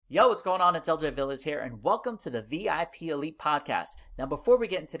Yo, what's going on? It's LJ Villas here, and welcome to the VIP Elite Podcast. Now, before we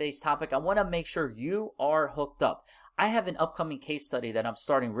get into today's topic, I want to make sure you are hooked up. I have an upcoming case study that I'm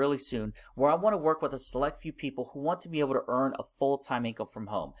starting really soon where I want to work with a select few people who want to be able to earn a full-time income from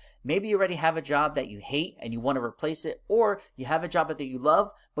home. Maybe you already have a job that you hate and you want to replace it, or you have a job that you love,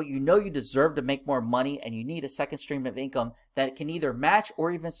 but you know you deserve to make more money and you need a second stream of income that can either match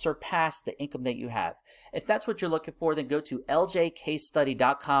or even surpass the income that you have. If that's what you're looking for, then go to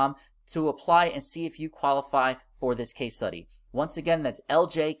ljcasestudy.com to apply and see if you qualify for this case study. Once again, that's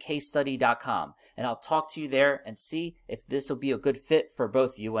ljcasestudy.com, and I'll talk to you there and see if this will be a good fit for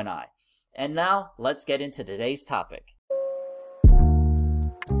both you and I. And now, let's get into today's topic.